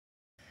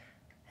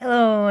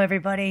Hello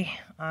everybody,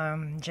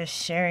 just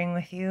sharing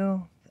with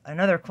you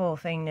another cool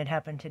thing that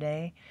happened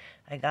today.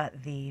 I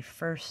got the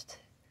first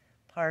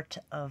part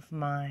of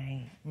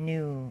my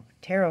new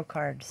tarot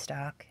card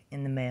stock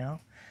in the mail,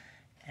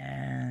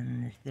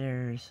 and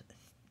there's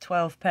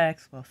 12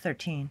 packs, well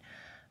 13,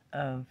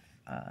 of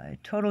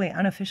totally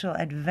unofficial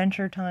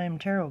Adventure Time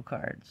tarot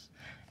cards,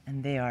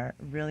 and they are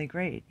really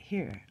great.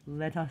 Here,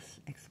 let us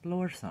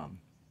explore some.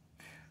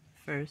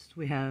 First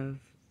we have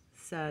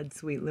sad,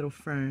 sweet little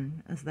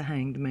Fern as the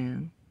Hanged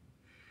Man,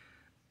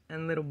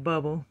 and little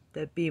Bubble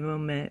that Beebo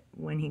met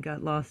when he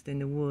got lost in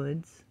the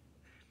woods.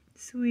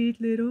 Sweet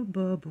little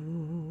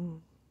Bubble.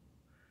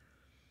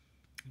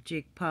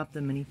 Jake popped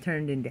him and he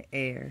turned into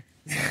air.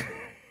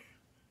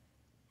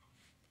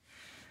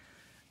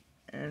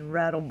 And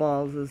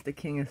Rattleballs is the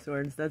King of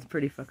Swords. That's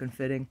pretty fucking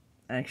fitting,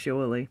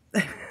 actually.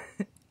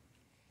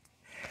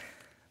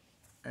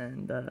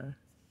 And the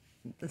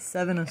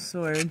Seven of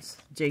Swords,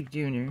 Jake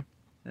Jr.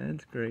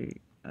 That's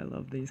great. I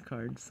love these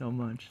cards so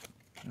much.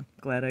 I'm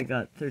glad I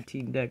got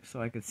 13 decks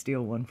so I could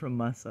steal one from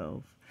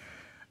myself.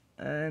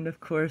 And of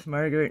course,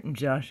 Margaret and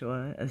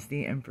Joshua as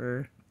the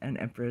Emperor and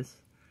Empress.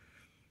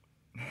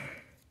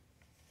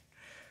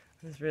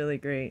 It's really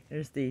great.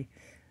 There's the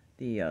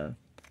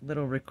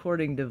little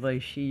recording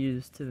device she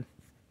used to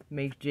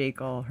make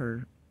Jake all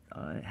her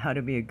how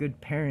to be a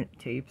good parent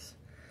tapes.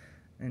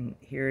 And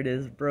here it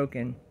is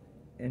broken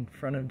in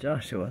front of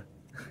Joshua.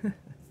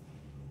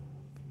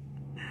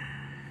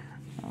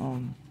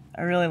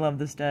 I really love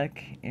this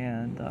deck,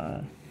 and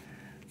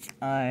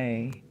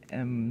I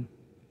am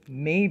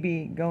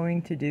maybe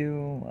going to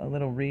do a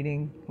little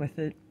reading with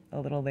it a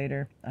little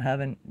later. I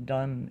haven't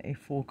done a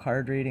full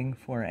card reading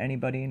for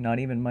anybody, not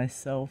even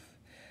myself,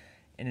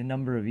 in a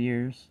number of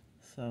years,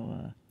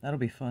 so that'll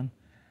be fun.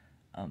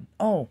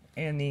 Oh,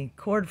 and the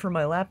cord for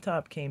my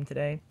laptop came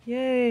today.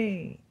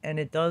 Yay! And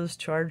it does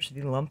charge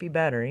the lumpy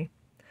battery.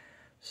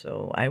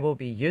 So I will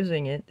be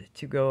using it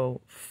to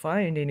go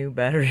find a new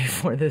battery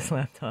for this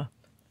laptop.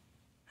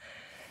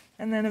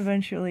 And then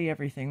eventually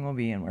everything will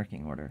be in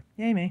working order.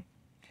 Yay me.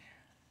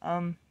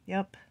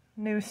 Yep.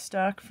 New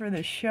stock for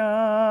the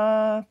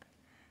shop.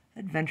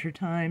 Adventure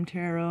Time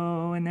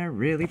Tarot, and they're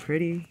really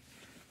pretty.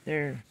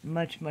 They're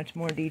much, much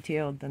more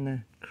detailed than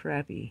the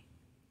crappy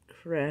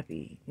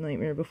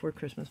Nightmare Before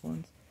Christmas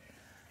ones.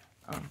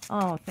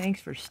 Oh, thanks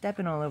for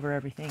stepping all over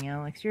everything,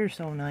 Alex. You're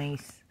so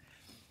nice.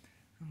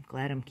 I'm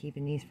glad I'm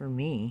keeping these for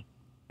me.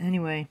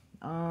 Anyway,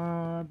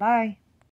 bye.